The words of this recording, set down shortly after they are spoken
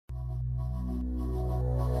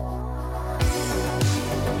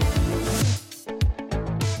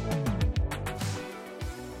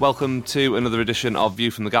Welcome to another edition of View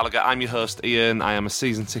from the Gallagher. I'm your host, Ian. I am a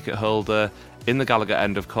season ticket holder in the Gallagher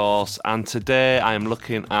end, of course, and today I am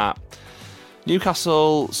looking at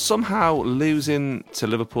Newcastle somehow losing to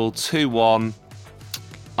Liverpool 2-1.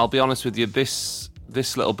 I'll be honest with you, this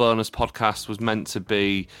little bonus podcast was meant to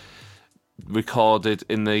be recorded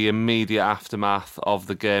in the immediate aftermath of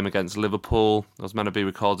the game against Liverpool. I was meant to be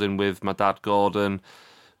recording with my dad, Gordon,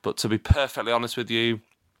 but to be perfectly honest with you,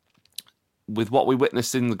 with what we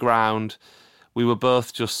witnessed in the ground, we were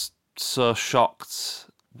both just so shocked.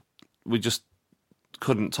 We just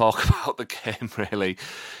couldn't talk about the game, really.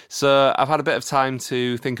 So I've had a bit of time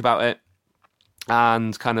to think about it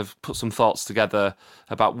and kind of put some thoughts together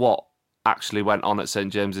about what actually went on at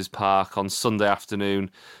St James's Park on Sunday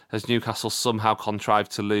afternoon as Newcastle somehow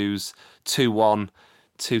contrived to lose 2-1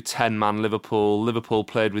 to 10-man Liverpool. Liverpool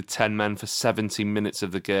played with 10 men for 70 minutes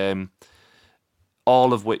of the game,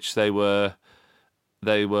 all of which they were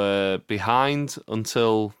behind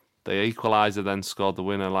until they equalised and then scored the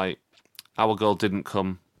winner. Like, our goal didn't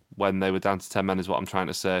come when they were down to 10 men is what I'm trying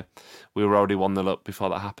to say. We were already 1-0 up before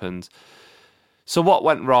that happened. So what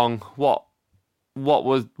went wrong? What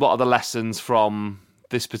are the lessons from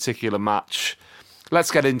this particular match? Let's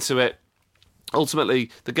get into it. Ultimately,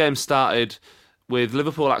 the game started with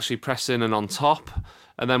Liverpool actually pressing and on top,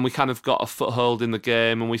 and then we kind of got a foothold in the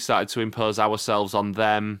game and we started to impose ourselves on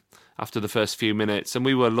them after the first few minutes, and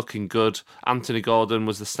we were looking good. Anthony Gordon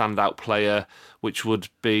was the standout player, which would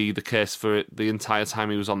be the case for the entire time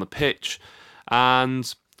he was on the pitch.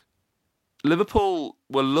 And Liverpool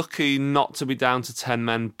were lucky not to be down to 10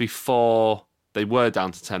 men before they were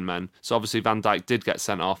down to 10 men. So obviously Van Dijk did get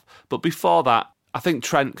sent off. But before that, I think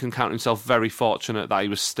Trent can count himself very fortunate that he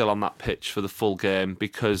was still on that pitch for the full game,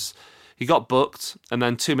 because he got booked, and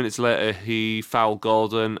then 2 minutes later he fouled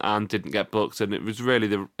Gordon and didn't get booked, and it was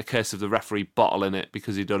really a case of the referee bottling it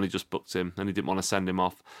because he'd only just booked him and he didn't want to send him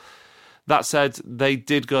off. That said, they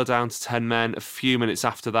did go down to 10 men a few minutes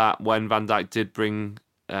after that when Van Dijk did bring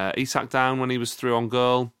Isak down when he was through on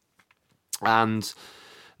goal, and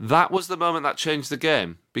that was the moment that changed the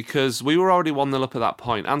game, because we were already 1-0 up at that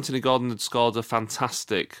point. Anthony Gordon had scored a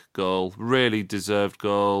fantastic goal, really deserved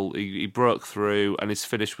goal. He broke through and his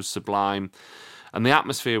finish was sublime. And the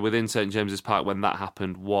atmosphere within St James's Park when that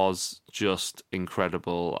happened was just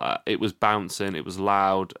incredible. It was bouncing, it was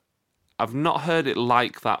loud. I've not heard it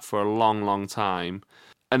like that for a long, long time.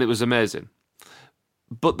 And it was amazing.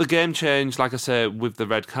 But the game changed, like I say, with the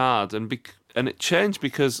red card. And it changed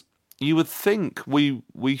because you would think we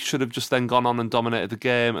should have just then gone on and dominated the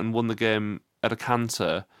game and won the game at a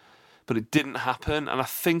canter, but it didn't happen. And I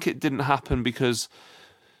think it didn't happen because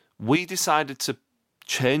we decided to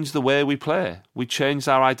change the way we play. We changed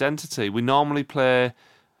our identity. We normally play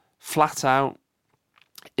flat out,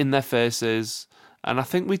 in their faces, and I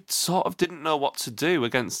think we sort of didn't know what to do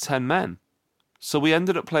against 10 men. So we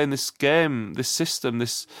ended up playing this game, this system,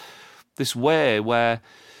 this way where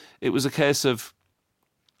it was a case of,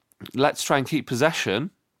 let's try and keep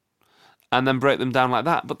possession and then break them down like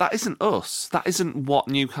that. But that isn't us. That isn't what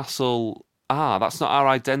Newcastle are. That's not our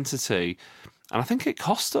identity. And I think it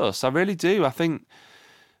cost us. I really do. I think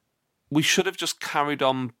we should have just carried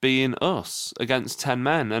on being us against 10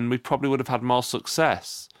 men and we probably would have had more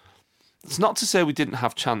success. It's not to say we didn't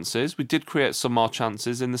have chances. We did create some more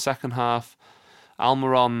chances. In the second half,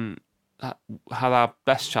 Almiron had our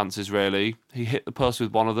best chances, really. He hit the post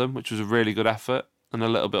with one of them, which was a really good effort, and a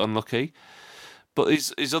little bit unlucky. But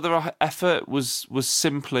his other effort was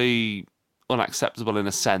simply unacceptable in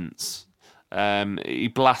a sense. He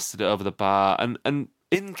blasted it over the bar. And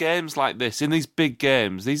in games like this, in these big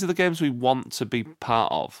games, these are the games we want to be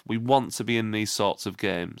part of. We want to be in these sorts of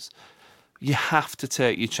games. You have to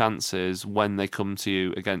take your chances when they come to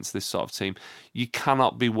you against this sort of team. You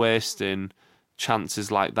cannot be wasting chances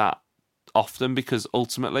like that often, because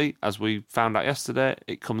ultimately, as we found out yesterday,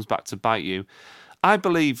 it comes back to bite you. I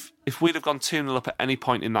believe if we'd have gone 2-0 up at any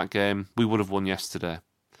point in that game, we would have won yesterday.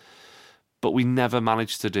 But we never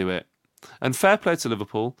managed to do it. And fair play to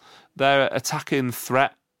Liverpool. Their attacking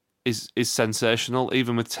threat is sensational,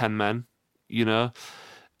 even with 10 men, you know.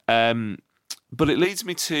 But it leads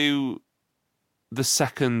me to the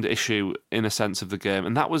second issue, in a sense, of the game,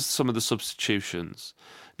 and that was some of the substitutions.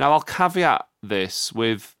 Now, I'll caveat this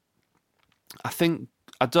with, I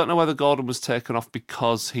don't know whether Gordon was taken off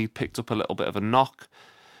because he picked up a little bit of a knock.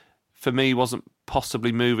 For me, he wasn't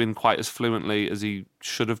possibly moving quite as fluently as he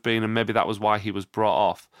should have been, and maybe that was why he was brought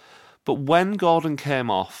off. But when Gordon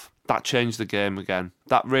came off, that changed the game again.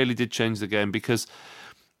 That really did change the game, because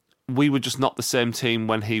we were just not the same team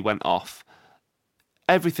when he went off.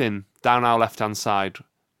 Everything down our left-hand side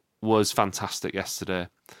was fantastic yesterday.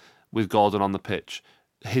 with Gordon on the pitch.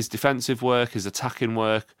 His defensive work, his attacking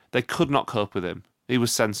work, they could not cope with him. He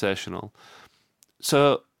was sensational.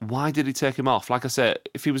 So why did he take him off? Like I said,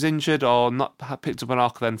 if he was injured or not picked up an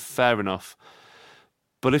knock, then fair enough.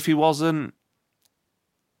 But if he wasn't,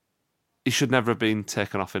 he should never have been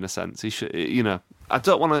taken off. In a sense, he should. I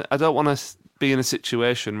don't want to be in a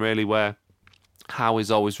situation really where Howe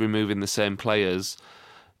is always removing the same players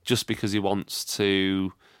just because he wants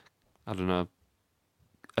to, I don't know,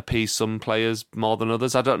 appease some players more than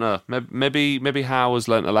others. I don't know. Maybe Howe has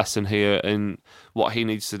learnt a lesson here in what he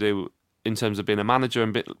needs to do in terms of being a manager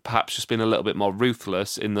and perhaps just being a little bit more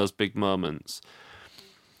ruthless in those big moments.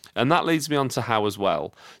 And that leads me on to Howe as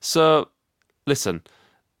well. So, listen,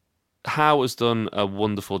 Howe has done a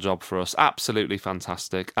wonderful job for us. Absolutely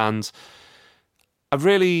fantastic. And I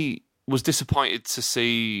really was disappointed to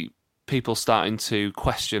see people starting to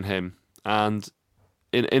question him and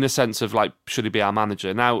in a sense of like, should he be our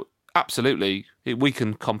manager? Now, absolutely, we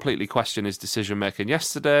can completely question his decision-making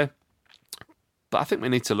yesterday, but I think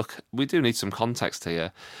we do need some context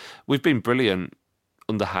here. We've been brilliant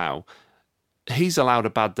under Howe. He's allowed a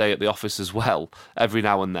bad day at the office as well, every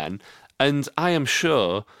now and then, and I am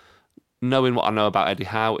sure, knowing what I know about Eddie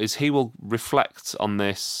Howe, is he will reflect on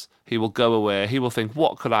this, he will go away, he will think,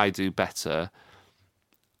 what could I do better?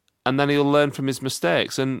 And then he'll learn from his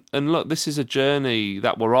mistakes. And look, this is a journey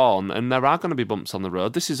that we're on, and there are going to be bumps on the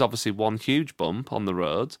road. This is obviously one huge bump on the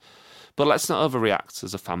road, but let's not overreact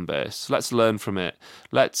as a fan base. Let's learn from it.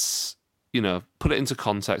 Let's, put it into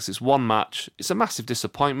context. It's one match. It's a massive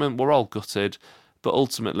disappointment. We're all gutted, but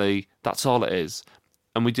ultimately, that's all it is.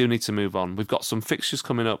 And we do need to move on. We've got some fixtures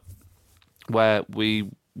coming up where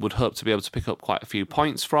we would hope to be able to pick up quite a few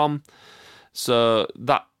points from. So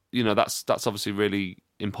that's obviously really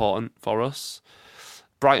important for us.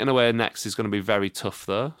 Brighton away next is going to be very tough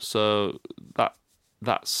though, so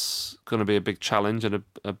that's going to be a big challenge and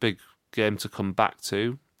a big game to come back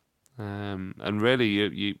to. And really,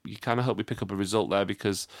 you kind of hope we pick up a result there,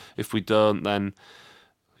 because if we don't, then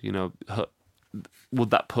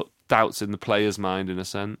would that put doubts in the players' mind in a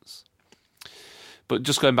sense? But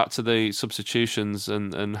just going back to the substitutions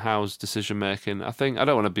and Howe's decision making, I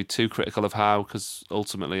don't want to be too critical of Howe, because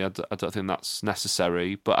ultimately I don't think that's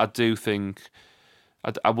necessary. But I do think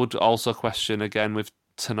I would also question again with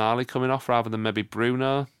Tonali coming off rather than maybe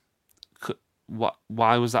Bruno.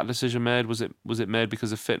 Why was that decision made? Was it made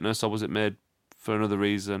because of fitness, or was it made for another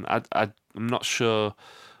reason? I'm not sure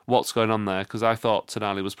what's going on there, because I thought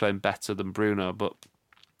Tonali was playing better than Bruno. But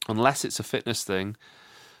unless it's a fitness thing,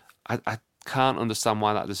 I can't understand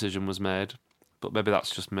why that decision was made, but maybe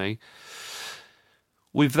that's just me.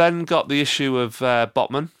 We've then got the issue of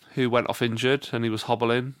Botman, who went off injured and he was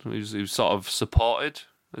hobbling. He was sort of supported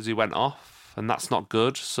as he went off, and that's not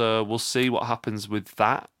good. So we'll see what happens with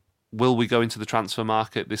that. Will we go into the transfer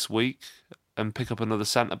market this week and pick up another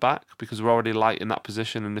centre-back? Because we're already light in that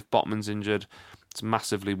position, and if Botman's injured, it's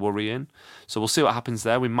massively worrying. So we'll see what happens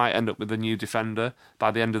there. We might end up with a new defender by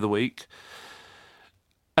the end of the week.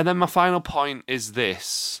 And then my final point is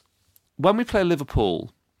this. When we play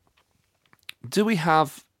Liverpool, do we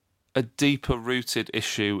have a deeper rooted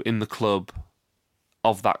issue in the club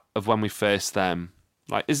of when we face them?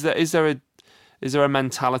 Like, is there a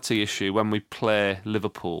mentality issue when we play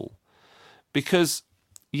Liverpool? Because,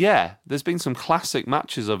 yeah, there's been some classic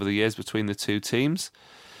matches over the years between the two teams,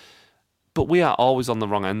 but we are always on the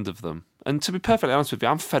wrong end of them. And to be perfectly honest with you,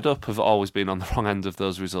 I'm fed up of always being on the wrong end of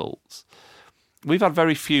those results. We've had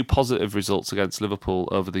very few positive results against Liverpool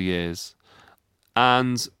over the years.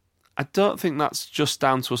 And I don't think that's just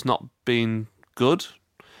down to us not being good.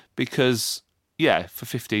 Because, yeah, for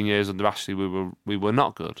 15 years under Ashley, we were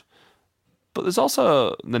not good. But there's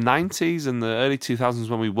also the 90s and the early 2000s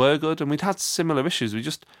when we were good, and we'd had similar issues. We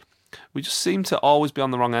just seem to always be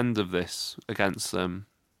on the wrong end of this against them.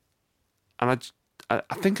 And I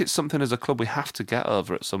think it's something as a club we have to get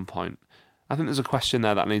over at some point. I think there's a question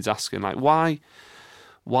there that needs asking, like why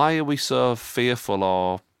are we so fearful,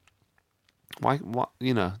 or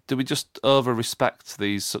do we just over respect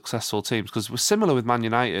these successful teams? Because we're similar with Man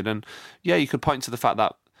United, and yeah, you could point to the fact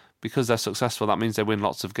that because they're successful, that means they win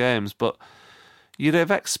lots of games, but you'd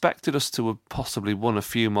have expected us to have possibly won a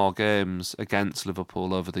few more games against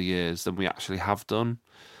Liverpool over the years than we actually have done.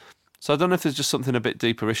 So I don't know if there's just something a bit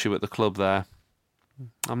deeper issue at the club there.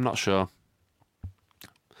 I'm not sure.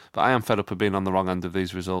 But I am fed up of being on the wrong end of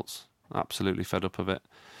these results. Absolutely fed up of it.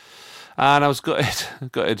 And I was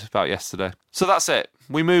gutted about yesterday. So that's it.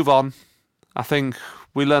 We move on. I think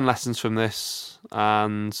we learn lessons from this,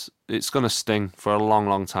 and it's going to sting for a long,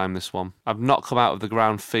 long time, this one. I've not come out of the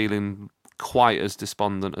ground feeling quite as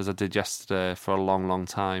despondent as I did yesterday for a long, long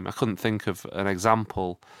time. I couldn't think of an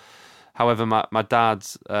example. However, my dad,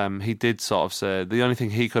 he did sort of say the only thing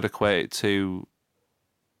he could equate it to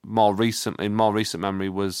in more recent memory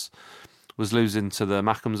was losing to the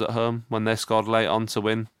Mackhams at home when they scored late on to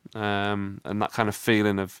win, and that kind of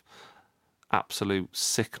feeling of absolute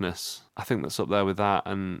sickness. I think that's up there with that.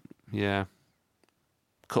 And yeah,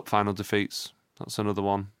 cup final defeats, that's another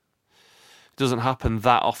one. It doesn't happen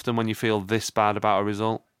that often when you feel this bad about a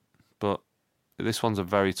result, but this one's a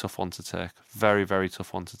very tough one to take. Very, very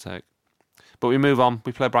tough one to take. But we move on.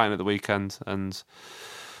 We play Brighton at the weekend, and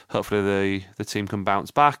hopefully the team can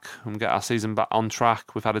bounce back and get our season back on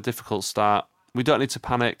track. We've had a difficult start. We don't need to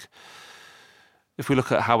panic. If we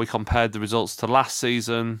look at how we compared the results to last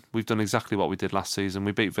season, we've done exactly what we did last season.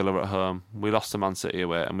 We beat Villa at home, we lost to Man City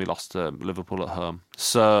away, and we lost to Liverpool at home.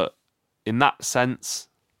 So, in that sense,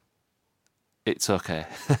 it's okay.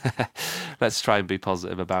 Let's try and be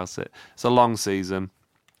positive about it. It's a long season.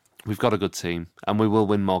 We've got a good team, and we will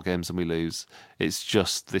win more games than we lose. It's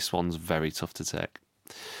just this one's very tough to take.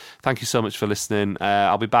 Thank you so much for listening.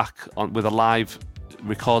 I'll be back with a live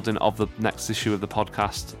recording of the next issue of the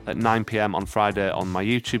podcast at 9 p.m. on Friday on my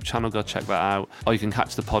YouTube channel. Go check that out. Or you can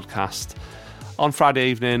catch the podcast on Friday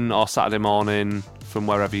evening or Saturday morning from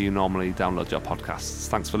wherever you normally download your podcasts.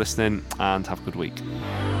 Thanks for listening, and have a good week.